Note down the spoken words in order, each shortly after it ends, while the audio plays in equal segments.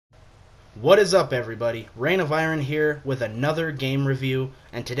What is up, everybody? Reign of Iron here with another game review,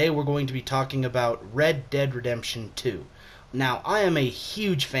 and today we're going to be talking about Red Dead Redemption 2. Now, I am a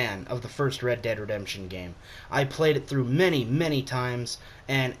huge fan of the first Red Dead Redemption game. I played it through many times,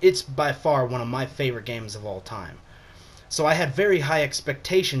 and it's by far one of my favorite games of all time. So I had very high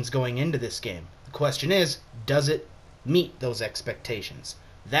expectations going into this game. The question is, does it meet those expectations?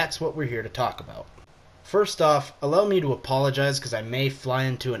 That's what we're here to talk about. First off, allow me to apologize because I may fly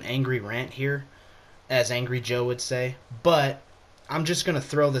into an angry rant here, as Angry Joe would say, but I'm just going to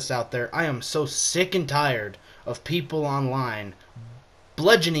throw this out there. I am so sick and tired of people online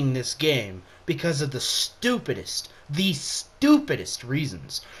bludgeoning this game because of the stupidest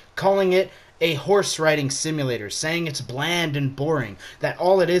reasons. Calling it a horse riding simulator, saying it's bland and boring, that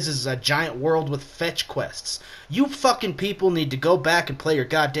all it is a giant world with fetch quests. You fucking people need to go back and play your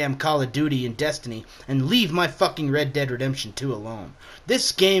goddamn Call of Duty and Destiny and leave my fucking Red Dead Redemption 2 alone.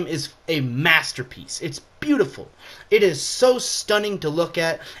 This game is a masterpiece. It's beautiful. It is so stunning to look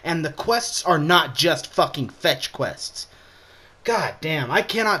at, and the quests are not just fucking fetch quests. God damn, I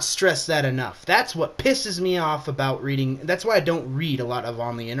cannot stress that enough. That's what pisses me off about reading. That's why I don't read a lot of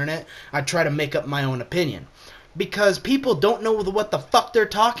on the internet. I try to make up my own opinion. Because people don't know what the fuck they're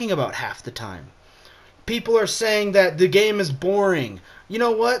talking about half the time. People are saying that the game is boring. You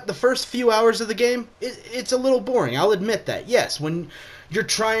know what? The first few hours of the game, it's a little boring. I'll admit that. Yes, when you're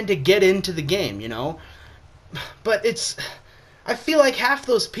trying to get into the game, you know. But I feel like half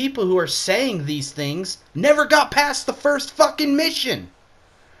those people who are saying these things never got past the first fucking mission.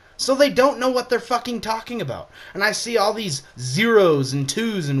 So they don't know what they're fucking talking about. And I see all these zeros and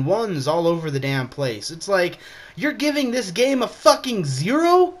twos and ones all over the damn place. It's like, you're giving this game a fucking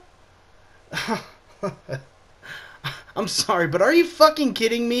 0? I'm sorry, but are you fucking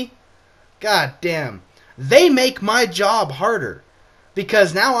kidding me? God damn. They make my job harder.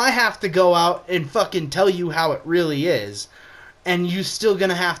 Because now I have to go out and fucking tell you how it really is. And you still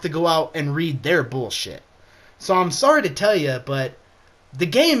gonna have to go out and read their bullshit. So I'm sorry to tell you, but the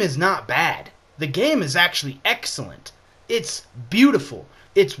game is not bad. The game is actually excellent. It's beautiful.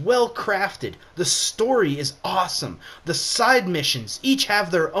 It's well crafted. The story is awesome. The side missions each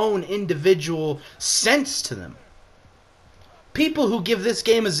have their own individual sense to them. People who give this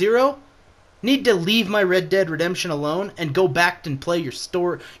game a 0 need to leave my Red Dead Redemption alone and go back and play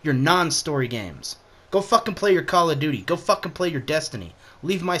your non-story games. Go fucking play your Call of Duty. Go fucking play your Destiny.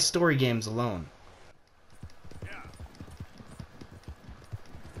 Leave my story games alone.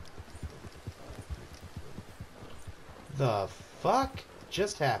 The fuck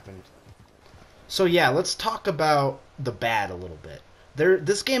just happened? So yeah, let's talk about the bad a little bit.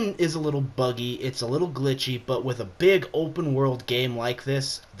 This game is a little buggy, it's a little glitchy, but with a big open world game like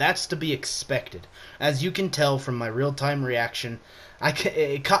this, that's to be expected. As you can tell from my real-time reaction,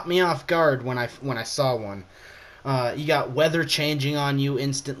 it caught me off guard when I saw one. You got weather changing on you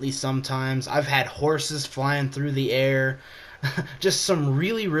instantly sometimes. I've had horses flying through the air. Just some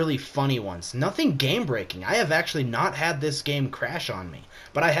really funny ones. Nothing game-breaking. I have actually not had this game crash on me,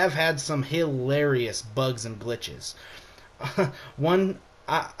 but I have had some hilarious bugs and glitches. One,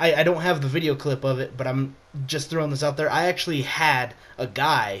 I don't have the video clip of it, but I'm just throwing this out there. I actually had a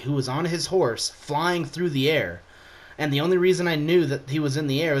guy who was on his horse flying through the air, and the only reason I knew that he was in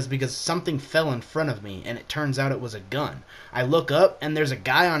the air was because something fell in front of me, and it turns out it was a gun. I look up, and there's a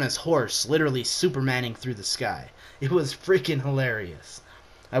guy on his horse literally Supermaning through the sky. It was freaking hilarious.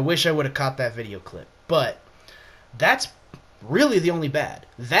 I wish I would have caught that video clip, but that's really the only bad.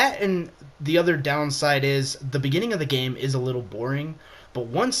 That, and the other downside is the beginning of the game is a little boring, but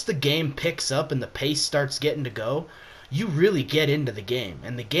once the game picks up and the pace starts getting to go, you really get into the game,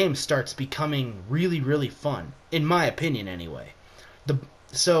 and the game starts becoming really fun, in my opinion anyway.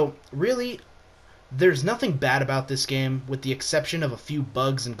 So really, there's nothing bad about this game, with the exception of a few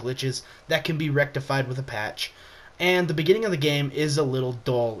bugs and glitches that can be rectified with a patch, and the beginning of the game is a little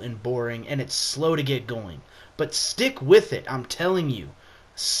dull and boring, and it's slow to get going. But stick with it, I'm telling you.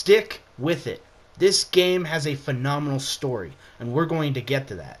 Stick with it. This game has a phenomenal story, and we're going to get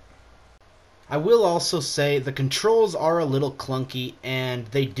to that. I will also say the controls are a little clunky, and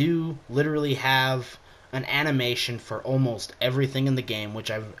they do literally have an animation for almost everything in the game, which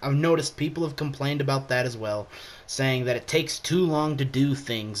I've noticed people have complained about that as well, saying that it takes too long to do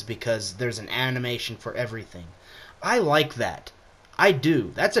things because there's an animation for everything. I like that. I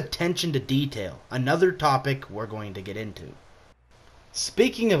do. That's attention to detail. Another topic we're going to get into.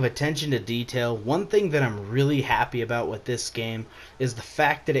 Speaking of attention to detail, one thing that I'm really happy about with this game is the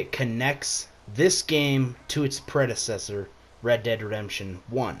fact that it connects this game to its predecessor, Red Dead Redemption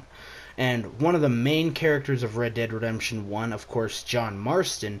 1. And one of the main characters of Red Dead Redemption 1, of course, John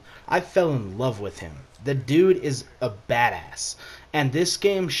Marston, I fell in love with him. The dude is a badass. And this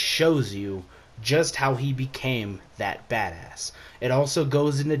game shows you just how he became that badass. It also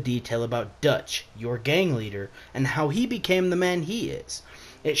goes into detail about Dutch, your gang leader, and how he became the man he is.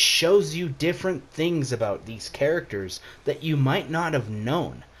 It shows you different things about these characters that you might not have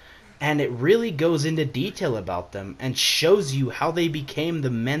known. And it really goes into detail about them and shows you how they became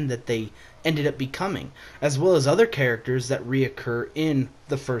the men that they ended up becoming, as well as other characters that reoccur in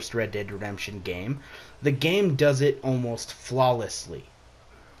the first Red Dead Redemption game. The game does it almost flawlessly.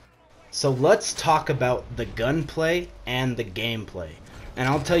 So let's talk about the gunplay and the gameplay. And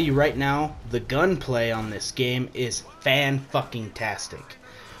I'll tell you right now, the gunplay on this game is fan-fucking-tastic.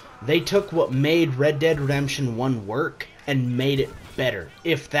 They took what made Red Dead Redemption 1 work and made it better,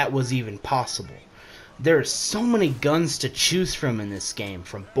 if that was even possible. There are so many guns to choose from in this game,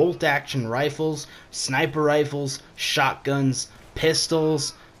 from bolt-action rifles, sniper rifles, shotguns,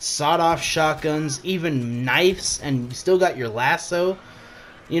 pistols, sawed-off shotguns, even knives, and you still got your lasso.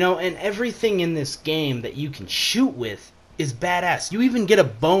 You know, and everything in this game that you can shoot with is badass. You even get a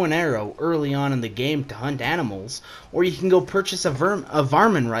bow and arrow early on in the game to hunt animals, or you can go purchase a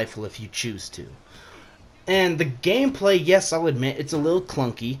Varmin rifle if you choose to. And the gameplay, yes, I'll admit, it's a little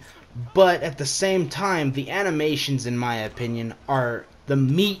clunky, but at the same time, the animations, in my opinion, are the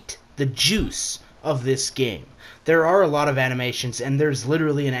meat, the juice of this game. There are a lot of animations, and there's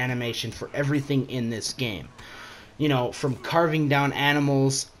literally an animation for everything in this game. You know, from carving down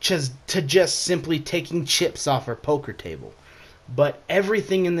animals to just simply taking chips off our poker table. But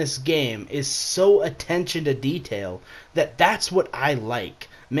everything in this game is so attention to detail that that's what I like.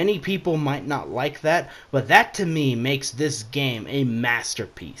 Many people might not like that, but that to me makes this game a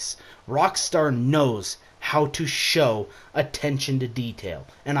masterpiece. Rockstar knows how to show attention to detail,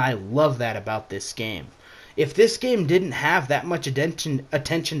 and I love that about this game. If this game didn't have that much attention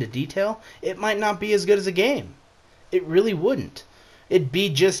to detail, it might not be as good as a game. It really wouldn't. It'd be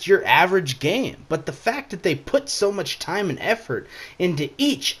just your average game. But the fact that they put so much time and effort into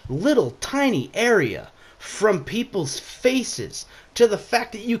each little tiny area, from people's faces to the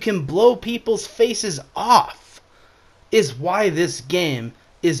fact that you can blow people's faces off, is why this game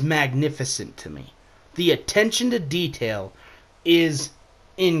is magnificent to me. The attention to detail is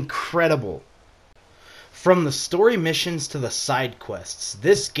incredible. From the story missions to the side quests,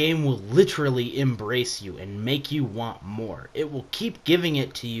 this game will literally embrace you and make you want more. It will keep giving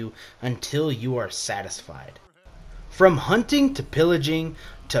it to you until you are satisfied. From hunting to pillaging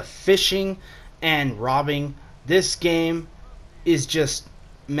to fishing and robbing, this game is just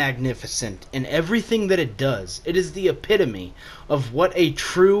magnificent in everything that it does. It is the epitome of what a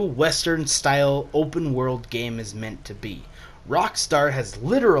true Western-style open-world game is meant to be. Rockstar has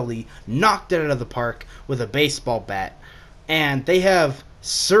literally knocked it out of the park with a baseball bat, and they have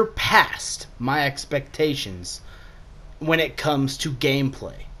surpassed my expectations when it comes to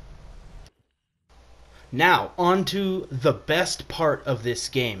gameplay. Now, on to the best part of this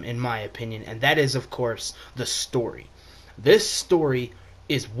game, in my opinion, and that is, of course, the story. This story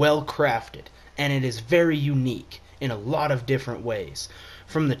is well crafted, and it is very unique in a lot of different ways.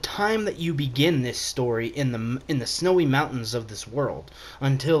 From the time that you begin this story in the snowy mountains of this world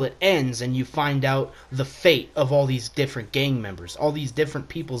until it ends and you find out the fate of all these different gang members, all these different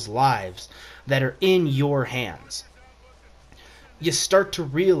people's lives that are in your hands. You start to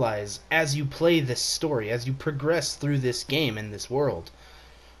realize as you play this story, as you progress through this game in this world,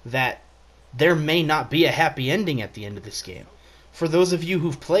 that there may not be a happy ending at the end of this game. For those of you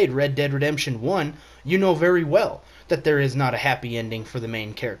who've played Red Dead Redemption 1, you know very well that there is not a happy ending for the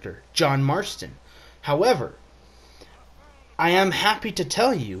main character, John Marston. However, I am happy to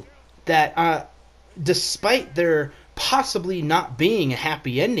tell you that despite there possibly not being a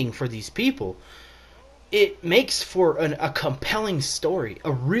happy ending for these people, it makes for a compelling story,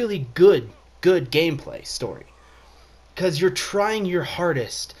 a really good gameplay story. Because you're trying your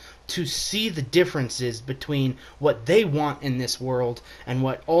hardest to see the differences between what they want in this world and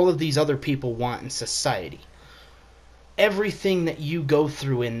what all of these other people want in society. Everything that you go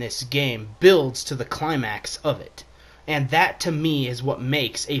through in this game builds to the climax of it. And that, to me, is what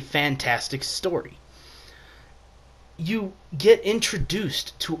makes a fantastic story. You get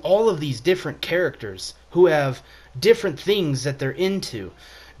introduced to all of these different characters who have different things that they're into,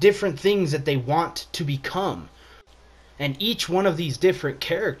 different things that they want to become. And each one of these different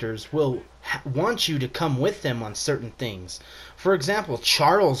characters will want you to come with them on certain things. For example,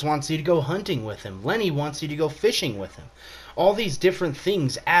 Charles wants you to go hunting with him. Lenny wants you to go fishing with him. All these different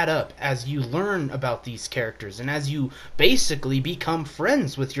things add up as you learn about these characters and as you basically become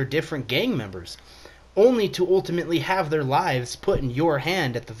friends with your different gang members, only to ultimately have their lives put in your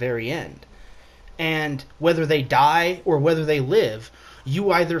hand at the very end. And whether they die or whether they live,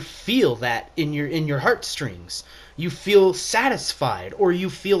 you either feel that in your heartstrings. You feel satisfied or you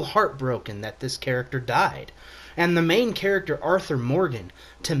feel heartbroken that this character died. And the main character, Arthur Morgan,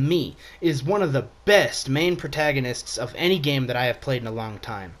 to me, is one of the best main protagonists of any game that I have played in a long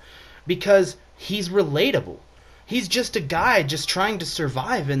time. Because he's relatable. He's just a guy just trying to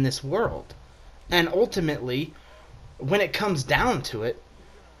survive in this world. And ultimately, when it comes down to it,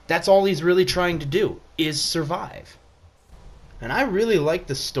 that's all he's really trying to do, is survive. And I really like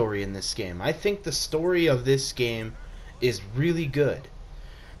the story in this game. I think the story of this game is really good.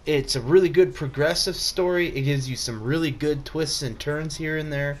 It's a really good progressive story. It gives you some really good twists and turns here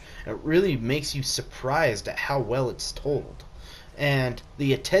and there. It really makes you surprised at how well it's told. And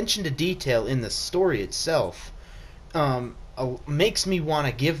the attention to detail in the story itself makes me want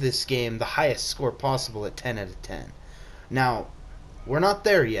to give this game the highest score possible at 10 out of 10. Now, we're not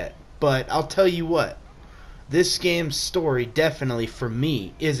there yet, but I'll tell you what. This game's story definitely, for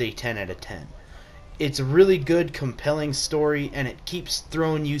me, is a 10 out of 10. It's a really good, compelling story, and it keeps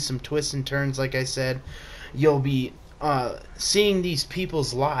throwing you some twists and turns, like I said. You'll be seeing these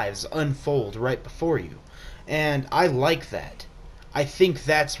people's lives unfold right before you. And I like that. I think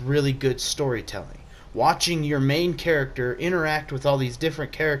that's really good storytelling. Watching your main character interact with all these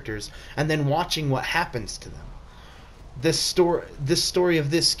different characters, and then watching what happens to them. This story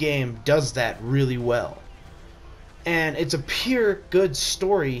of this game does that really well. And it's a pure good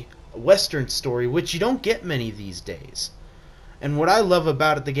story, Western story, which you don't get many these days. And what I love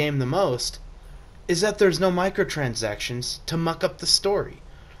about the game the most is that there's no microtransactions to muck up the story.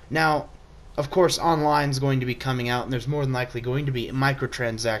 Now, of course, online's going to be coming out, and there's more than likely going to be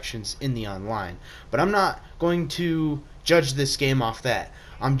microtransactions in the online. But I'm not going to judge this game off that.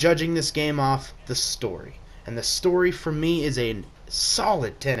 I'm judging this game off the story. And the story for me is a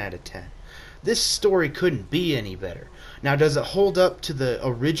solid 10 out of 10. This story couldn't be any better. Now, does it hold up to the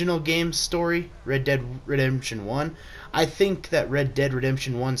original game's story, Red Dead Redemption 1? I think that Red Dead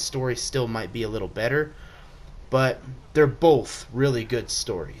Redemption 1's story still might be a little better, but they're both really good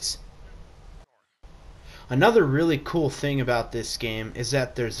stories. Another really cool thing about this game is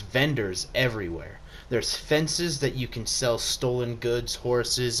that there's vendors everywhere. There's fences that you can sell stolen goods,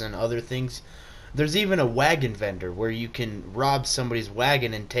 horses, and other things. There's even a wagon vendor where you can rob somebody's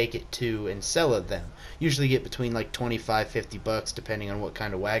wagon and take it to and sell it them. Usually get between like 25, 50 bucks depending on what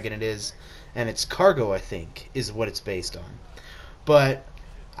kind of wagon it is. And it's cargo, I think, is what it's based on. But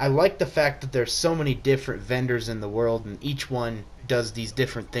I like the fact that there's so many different vendors in the world and each one does these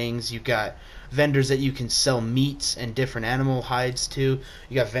different things. You've got vendors that you can sell meats and different animal hides to.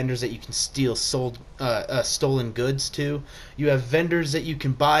 You got vendors that you can steal stolen goods to. You have vendors that you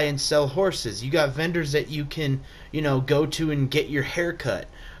can buy and sell horses. You got vendors that you can, go to and get your hair cut.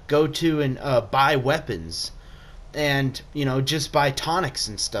 Go to and buy weapons. And, just buy tonics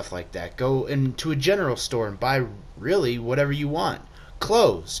and stuff like that. Go into a general store and buy really whatever you want.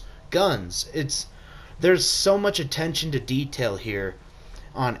 Clothes, guns. There's so much attention to detail here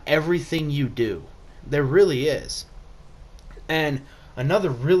on everything you do. There really is. And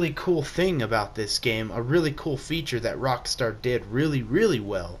another really cool thing about this game, a really cool feature that Rockstar did really, really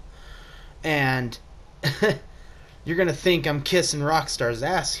well, and you're going to think I'm kissing Rockstar's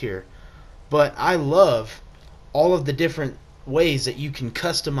ass here, but I love all of the different ways that you can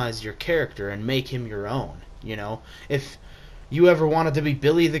customize your character and make him your own. If you ever wanted to be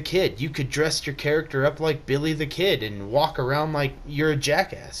Billy the Kid, you could dress your character up like Billy the Kid and walk around like you're a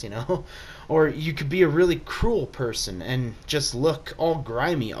jackass, Or you could be a really cruel person and just look all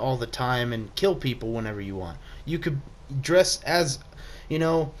grimy all the time and kill people whenever you want. You could dress as,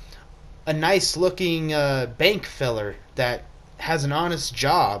 a nice looking bank feller that has an honest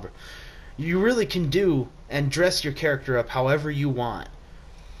job. You really can do and dress your character up however you want.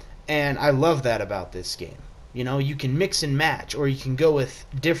 And I love that about this game. You can mix and match, or you can go with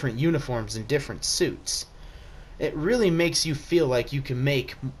different uniforms and different suits. It really makes you feel like you can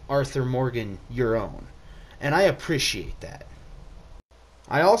make Arthur Morgan your own. And I appreciate that.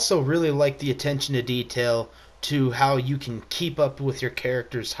 I also really like the attention to detail to how you can keep up with your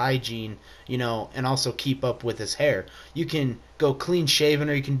character's hygiene, and also keep up with his hair. You can go clean shaven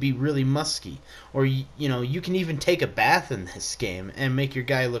or you can be really musky. Or, you can even take a bath in this game and make your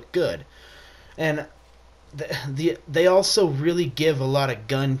guy look good. And they also really give a lot of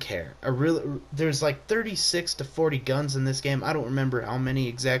gun care. There's like 36 to 40 guns in this game. I don't remember how many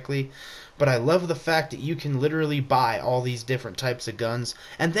exactly, but I love the fact that you can literally buy all these different types of guns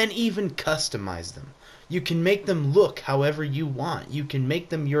and then even customize them. You can make them look however you want. You can make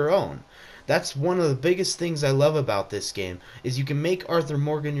them your own. That's one of the biggest things I love about this game is you can make Arthur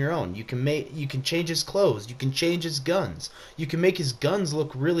Morgan your own. You can change his clothes, you can change his guns. You can make his guns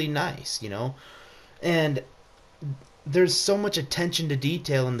look really nice, you know? And there's so much attention to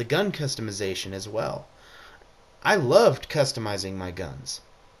detail in the gun customization as well. I loved customizing my guns.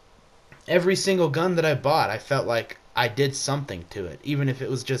 Every single gun that I bought, I felt like I did something to it, even if it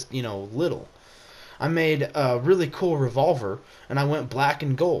was just, little. I made a really cool revolver, and I went black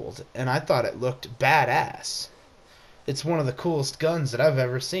and gold, and I thought it looked badass. It's one of the coolest guns that I've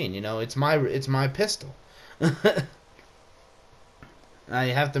ever seen. It's my pistol. I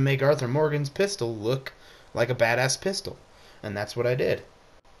have to make Arthur Morgan's pistol look like a badass pistol, and that's what I did.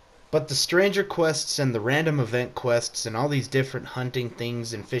 But the stranger quests and the random event quests and all these different hunting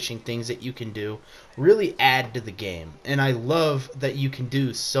things and fishing things that you can do really add to the game, and I love that you can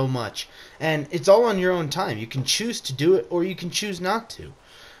do so much, and it's all on your own time. You can choose to do it or you can choose not to.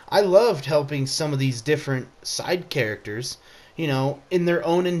 I loved helping some of these different side characters, in their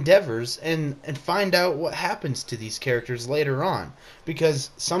own endeavors and find out what happens to these characters later on,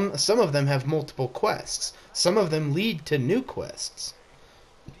 because some of them have multiple quests. Some of them lead to new quests.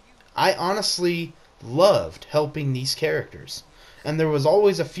 I honestly loved helping these characters, and there was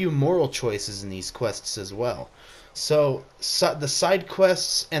always a few moral choices in these quests as well. So the side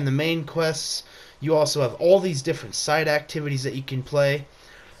quests and the main quests, you also have all these different side activities that you can play.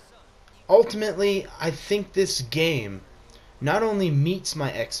 Ultimately, I think this game not only meets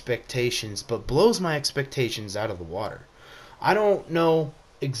my expectations, but blows my expectations out of the water. I don't know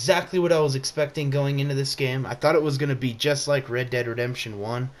exactly what I was expecting going into this game. I thought it was going to be just like Red Dead Redemption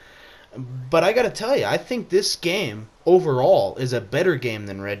 1. But I gotta tell you, I think this game, overall, is a better game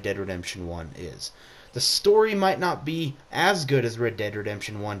than Red Dead Redemption 1 is. The story might not be as good as Red Dead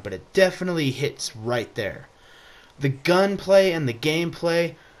Redemption 1, but it definitely hits right there. The gunplay and the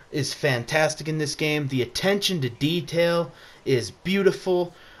gameplay is fantastic in this game. The attention to detail is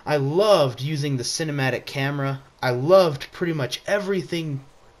beautiful. I loved using the cinematic camera. I loved pretty much everything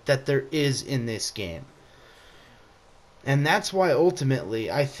that there is in this game. And that's why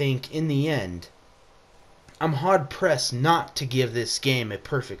ultimately I think in the end I'm hard pressed not to give this game a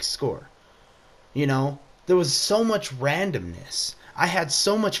perfect score. There was so much randomness. I had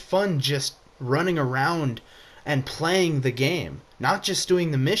so much fun just running around and playing the game. Not just doing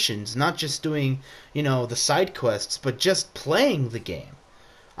the missions, not just doing, the side quests, but just playing the game.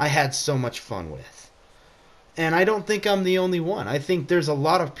 I had so much fun with. And I don't think I'm the only one. I think there's a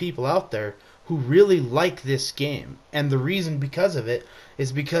lot of people out there who really like this game. And the reason because of it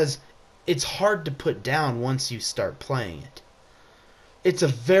is because it's hard to put down once you start playing it. It's a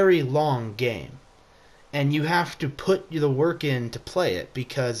very long game. And you have to put the work in to play it,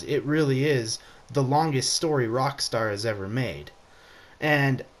 because it really is the longest story Rockstar has ever made.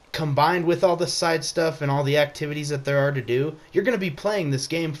 And combined with all the side stuff and all the activities that there are to do, you're going to be playing this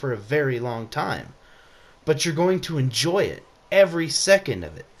game for a very long time. But you're going to enjoy it, every second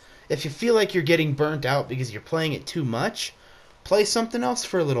of it. If you feel like you're getting burnt out because you're playing it too much, play something else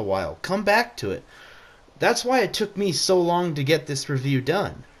for a little while. Come back to it. That's why it took me so long to get this review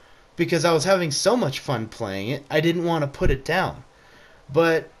done. Because I was having so much fun playing it, I didn't want to put it down.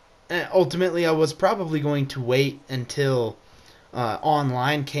 But ultimately I was probably going to wait until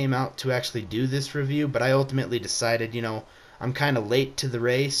online came out to actually do this review, but I ultimately decided, I'm kind of late to the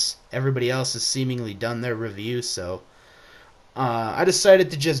race. Everybody else has seemingly done their review, so I decided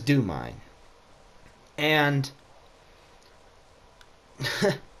to just do mine. And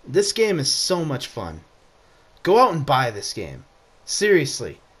this game is so much fun. Go out and buy this game.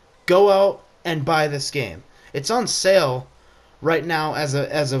 Seriously, go out and buy this game. It's on sale right now. As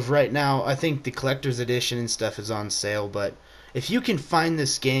of right now, I think the collector's edition and stuff is on sale, but if you can find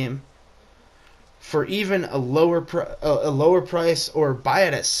this game for even a lower price, or buy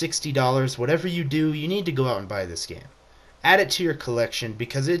it at $60, whatever you do, you need to go out and buy this game. Add it to your collection,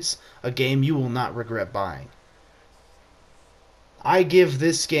 because it's a game you will not regret buying. I give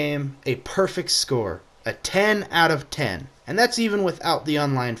this game a perfect score, a 10 out of 10, and that's even without the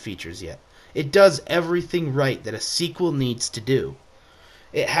online features yet. It does everything right that a sequel needs to do.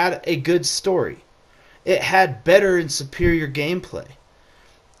 It had a good story. It had better and superior gameplay.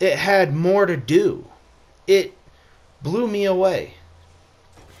 It had more to do. It blew me away.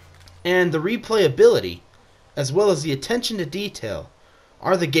 And the replayability, as well as the attention to detail,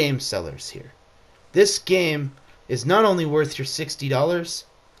 are the game sellers here. This game is not only worth your $60,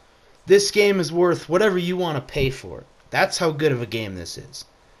 this game is worth whatever you want to pay for it. That's how good of a game this is.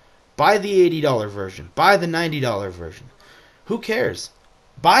 Buy the $80 version. Buy the $90 version. Who cares?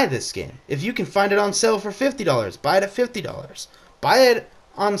 Buy this game. If you can find it on sale for $50, buy it at $50. Buy it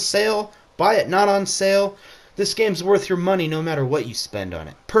on sale. Buy it not on sale. This game's worth your money no matter what you spend on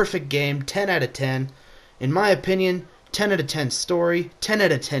it. Perfect game. 10 out of 10. In my opinion, 10 out of 10 story. 10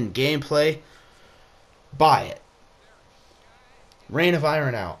 out of 10 gameplay. Buy it. Reign of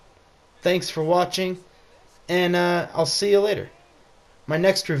Iron out. Thanks for watching, and I'll see you later. My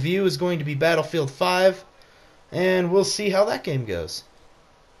next review is going to be Battlefield 5, and we'll see how that game goes.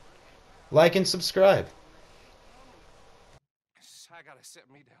 Like and subscribe. I gotta sit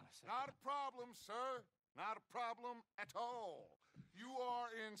me down a second. Not a problem, sir. Not a problem at all. You are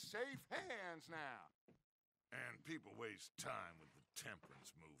in safe hands now. And people waste time with the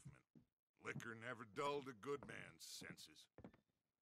temperance movement. Liquor never dulled a good man's senses.